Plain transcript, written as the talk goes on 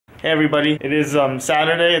Hey everybody, it is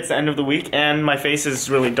Saturday, it's the end of the week, and my face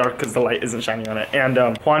is really dark because the light isn't shining on it. And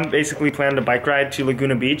Juan basically planned a bike ride to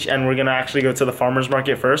Laguna Beach, and we're gonna actually go to the farmer's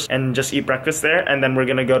market first and just eat breakfast there, and then we're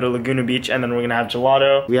gonna go to Laguna Beach, and then we're gonna have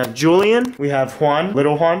gelato. We have Julian, we have Juan,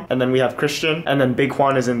 little Juan, and then we have Cristian, and then big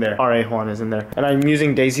Juan is in there. R.A. Juan is in there. And I'm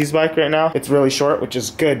using Daisy's bike right now. It's really short, which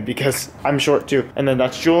is good because I'm short too. And then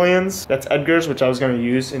that's Julian's, that's Edgar's, which I was gonna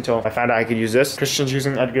use until I found out I could use this. Cristian's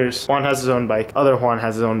using Edgar's. Juan has his own bike. Other Juan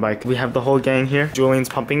has his own bike. We have the whole gang here. Julian's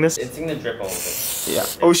pumping this. It's gonna drip a little bit. Yeah.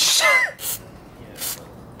 Oh shit.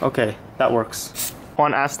 Okay, that works.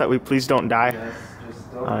 Juan asked that we please don't die. Yes,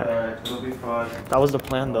 just don't die. It'll be fun. That was the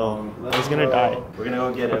plan though. I was gonna die. We're gonna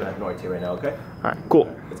go get it at Norte right now, okay? Alright,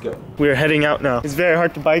 cool. Let's go. We are heading out now. It's very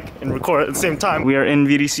hard to bike and record at the same time. We are in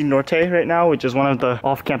VDC Norte right now, which is one of the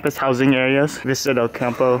off-campus housing areas. Vista del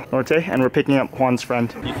Campo Norte, and we're picking up Juan's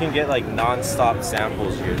friend. You can get like non-stop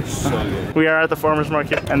samples here. It's so good. We are at the farmer's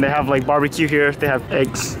market, and they have like barbecue here. They have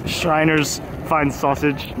eggs, Shriners, fine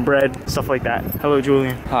sausage, bread, stuff like that. Hello,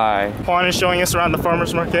 Julian. Hi. Juan is showing us around the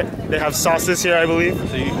farmer's market. They have sauces here, I believe.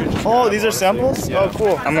 So you can just Oh, these are samples? Yeah. Oh,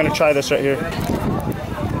 cool. I'm gonna try this right here.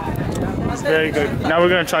 It's very good. Now we're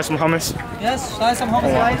gonna try some hummus. Yes, try some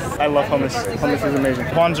hummus, guys. I love hummus. Hummus is amazing.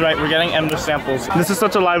 Juan's right, we're getting endless samples. This is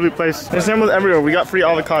such a lively place. There's samples everywhere. We got free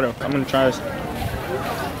avocado. I'm gonna try this.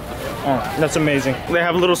 Oh, that's amazing. They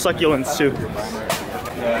have little succulents too.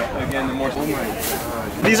 Yeah, again, the more. Oh my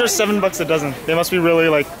God. These are $7 a dozen. They must be really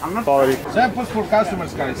like quality. Samples for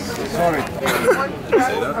customers, guys. Sorry.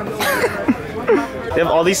 They have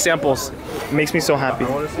all these samples. It makes me so happy.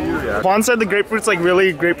 Juan said the grapefruit's like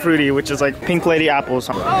really grapefruity, which is like pink lady apples.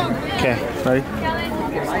 Okay, ready?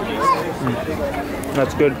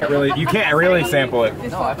 That's good. Really, you can't really sample it.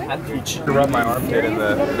 No, I've had to rub my armpit in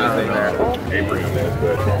the thing there. Apron on it,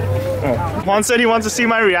 good. Oh. Juan said he wants to see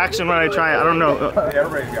my reaction when I try it. I don't know.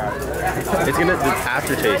 Everybody's got it. It's gonna, the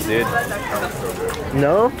aftertaste, dude.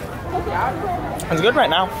 No? It's good right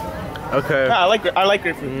now. Okay. Yeah, I like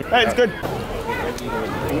grapefruit. Yeah, it's good.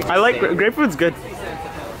 I like grapefruit's good.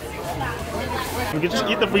 We could just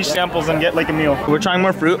eat the free samples and get like a meal. We're trying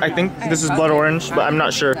more fruit. I think this is blood orange, but I'm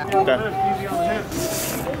not sure. Okay.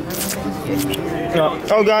 No.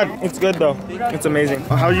 Oh god, it's good though. It's amazing.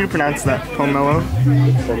 How do you pronounce that? Pomelo?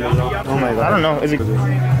 Oh my god. I don't know. Is it?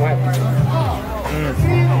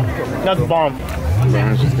 That's bomb.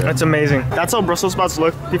 That's amazing. That's how Brussels sprouts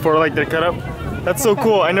look before like they're cut up. That's so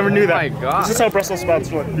cool. I never knew that. Oh my god. This is how Brussels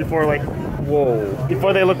sprouts look before like. Whoa.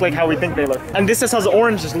 Before they look like how we think they look. And this is how the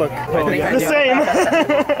oranges look. Oh, yeah. The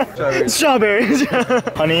same. Strawberries.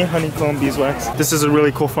 Honeycomb beeswax. This is a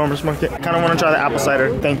really cool farmer's market. I kind of want to try the apple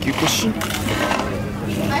cider. Thank you, Cristian.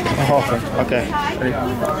 Oh, okay. Ready?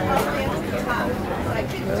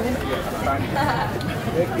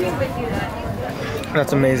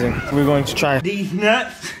 That's amazing. We're going to try these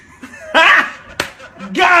nuts.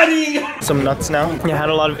 Got him! Some nuts now. They had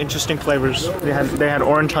a lot of interesting flavors. They had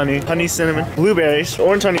orange honey cinnamon, blueberries.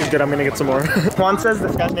 Orange honey is good. I'm gonna get some more. Juan says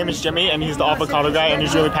this guy's name is Jimmy, and he's the avocado guy, and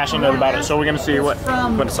he's really passionate about it. So we're gonna see what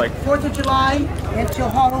it's like. 4th of July until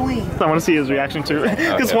Halloween. I want to see his reaction to it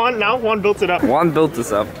because Juan built it up. Juan built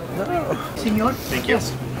this up. Senor? Thank you.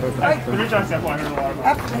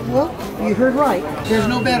 Well, you heard right. There's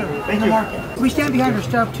no better in the market. We stand behind our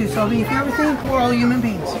stuff too, so I mean, if you ever think we're all human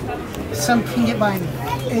beings, some can get by me.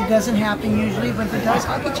 It doesn't happen usually, but if it does,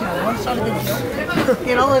 I'll get you out. It's not a big deal.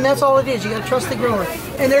 You know, and that's all it is. You gotta trust the grower.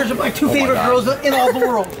 And there's my two favorite girls in all the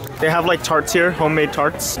world. They have like tarts here, homemade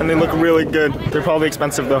tarts, and they look really good. They're probably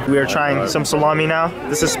expensive though. We are trying some salami now.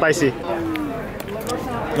 This is spicy.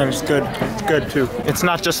 And it's good. It's good too. It's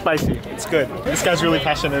not just spicy. It's good. This guy's really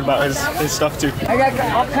passionate about his stuff too. I got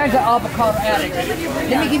all kinds of avocado addicts.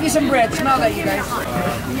 Let me give you some bread. Smell that, you guys.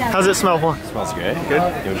 How's it smell, Juan? Smells good. Good. You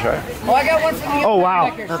want to try it? Oh, I got one for you. Oh, wow.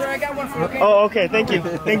 Back there. Sir, I got one for you. Okay? Oh, okay. Thank you.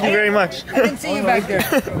 Thank you very much. I didn't see you back there.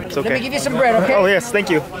 It's okay. Let me give you some bread, okay? Oh, yes. Thank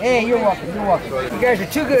you. Hey, you're welcome. You're welcome. You guys are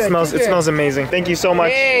too good. It smells amazing. Thank you so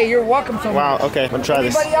much. Hey, you're welcome so much. Wow. Okay. I'm gonna try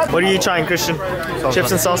this. What are you trying, Cristian?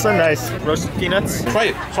 Chips and salsa. Nice. Roasted peanuts. Try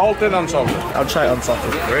it. Salted, unsalted. I'll try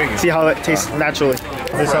unsalted. Very good. See how it tastes naturally.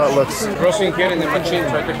 This is how it looks. Roasting here in the machine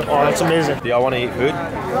right there. Oh, that's amazing. Do y'all want to eat food?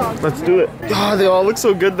 Let's do it. Oh, they all look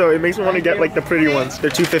so good though. It makes me want to get like the pretty ones.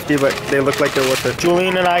 They're $2.50, but they look like they're worth it.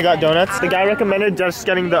 Julian and I got donuts. The guy recommended just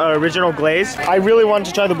getting the original glaze. I really wanted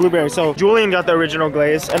to try the blueberry, so Julian got the original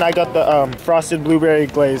glaze, and I got the frosted blueberry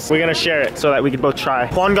glaze. We're gonna share it so that we can both try.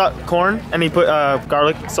 Juan got corn, and he put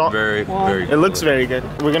garlic salt. Very good. It looks very good.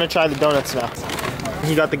 We're gonna try the donuts now.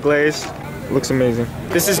 He got the glaze. Looks amazing.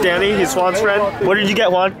 This is Danny. He's Juan's friend. What did you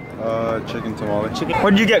get, Juan? Chicken tamale.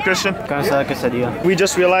 What did you get, Christian? Quesadilla. We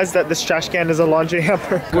just realized that this trash can is a laundry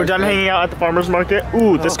hamper. We're done hanging out at the farmer's market.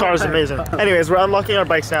 Ooh, this car is amazing. Anyways, we're unlocking our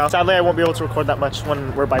bikes now. Sadly, I won't be able to record that much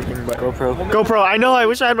when we're biking, but GoPro. I know, I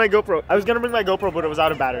wish I had my GoPro. I was gonna bring my GoPro, but it was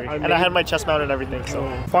out of battery. And I had my chest mount and everything, so.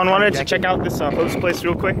 Juan wanted to check out this clothes place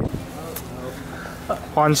real quick.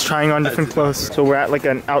 Juan's trying on different clothes. So we're at like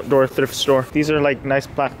an outdoor thrift store. These are like nice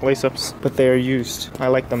black lace-ups, but they are used. I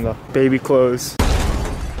like them though. Baby clothes.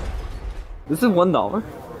 This is $1.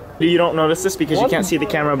 You don't notice this because you can't see the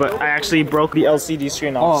camera, but I actually broke the LCD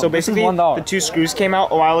screen off. Oh, so basically, the two screws came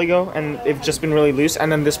out a while ago and they've just been really loose.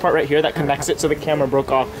 And then this part right here that connects it to the camera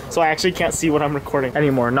broke off. So I actually can't see what I'm recording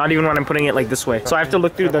anymore. Not even when I'm putting it like this way. So I have to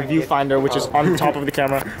look through the viewfinder, which is on top of the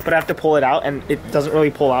camera, but I have to pull it out and it doesn't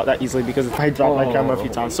really pull out that easily because I dropped my camera a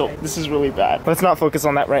few times. So this is really bad. Let's not focus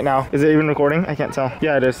on that right now. Is it even recording? I can't tell.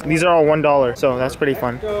 Yeah, it is. These are all $1. So that's pretty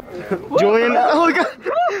fun. Julian, oh God.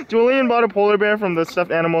 Julian bought a polar bear from the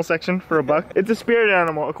stuffed animal section for $1. It's a spirit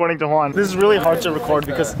animal, according to Juan. This is really hard to record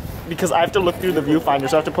because I have to look through the viewfinder,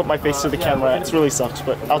 so I have to put my face to the camera. It really sucks,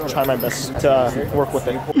 but I'll try my best to work with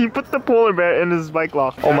it. He put the polar bear in his bike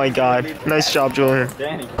lock. Oh my God. Nice job, Julian.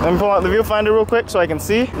 Let me pull out the viewfinder real quick so I can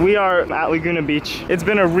see. We are at Laguna Beach. It's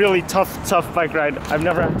been a really tough bike ride. I've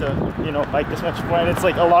never had to, you know, bike this much before, and it's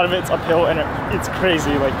like a lot of it's uphill and it's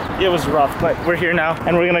crazy. Like, it was rough, but we're here now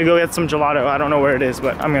and we're gonna go get some gelato. I don't know where it is,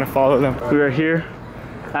 but I'm gonna follow them. We are here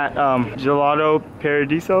at Gelato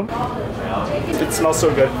Paradiso. It smells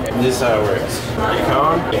so good. This is how it works. You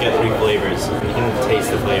come, you get 3 flavors. You can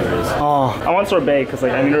taste the flavors. Oh, I want sorbet because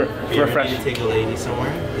like I need to refresh. If you take a lady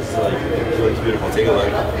somewhere, this is like, it looks beautiful. Take a look.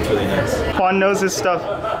 It's really nice. Juan knows his stuff.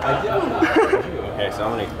 I do. Okay, so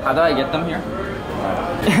I'm gonna. How do I get them here?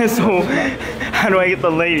 So, how do I get the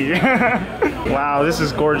lady? Wow, this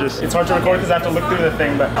is gorgeous. It's hard to record because I have to look through the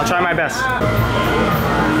thing, but I'll try my best.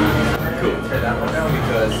 Cool. Tear that one down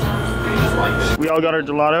because you just like this. We all got our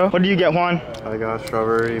gelato. What do you get, Juan? I got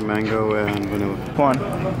strawberry, mango, and vanilla. Juan.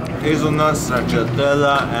 Hazelnut,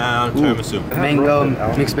 stracciatella, and tiramisu. Mango,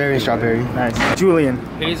 mixed berry, and strawberry. Nice. Julian.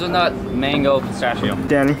 Hazelnut, mango, pistachio.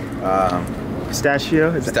 Danny.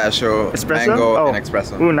 Pistachio. Pistachio, Espresso? mango, and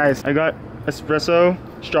espresso. Ooh, nice. I got espresso,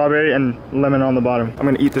 strawberry, and lemon on the bottom. I'm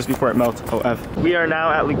gonna eat this before it melts. Oh, F. We are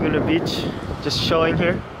now at Laguna Beach, just chilling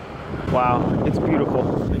here. Wow, it's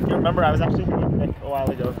beautiful. If you remember, I was actually here with Nick a while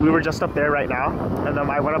ago. We were just up there right now, and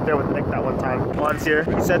I went up there with Nick that one time. Juan's here.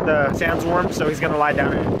 He said the sand's warm, so he's gonna lie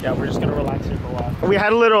down and yeah, we're just gonna relax here for a while. We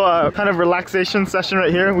had a little kind of relaxation session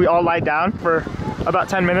right here. We all lied down for about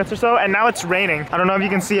 10 minutes or so, and now it's raining. I don't know if you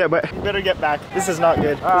can see it, but we better get back. This is not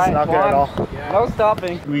good. This is not good at all. No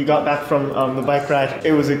stopping. We got back from the bike ride.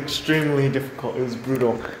 It was extremely difficult. It was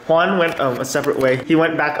brutal. Juan went a separate way. He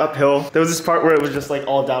went back uphill. There was this part where it was just like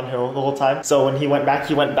all downhill the whole time. So when he went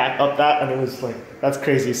back up that, and it was like, that's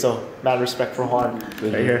crazy. So mad respect for Juan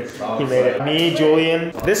right here. He made it. Me,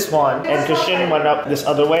 Julian, this Juan, and Cristian went up this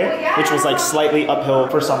other way, which was like slightly uphill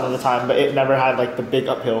for some of the time, but it never had like the big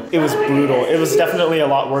uphill. It was brutal. It was definitely a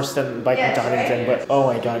lot worse than biking to Huntington, but oh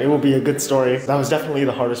my God, it will be a good story. That was definitely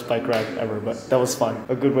the hardest bike ride ever, but that was fun.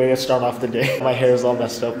 A good way to start off the day. My hair is all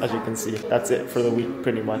messed up, as you can see. That's it for the week,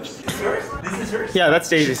 pretty much. This is hers? Yeah, that's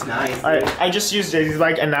Daisy's. Nice. I just used Daisy's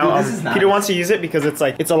bike, and now Peter wants to use it because it's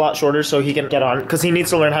like, it's a lot shorter, so he can get on, because he needs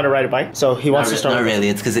to learn how to ride a bike, so he wants to start. Not really,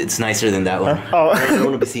 it's because it's nicer than that one. Oh. I don't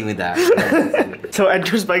want to be seen with that. So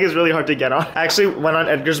Edgar's bike is really hard to get on. I actually went on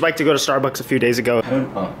Edgar's bike to go to Starbucks a few days ago.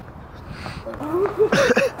 Oh.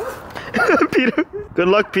 Peter. Good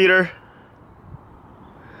luck, Peter.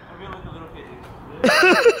 This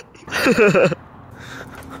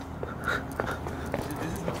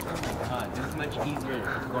is much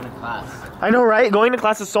easier going to class. I know, right? Going to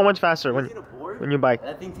class is so much faster when you bike.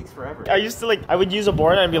 That thing takes forever. I used to I would use a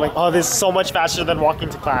board and I'd be like, oh, this is so much faster than walking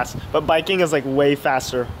to class. But biking is like way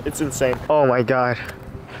faster. It's insane. Oh my God.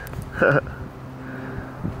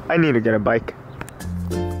 I need to get a bike.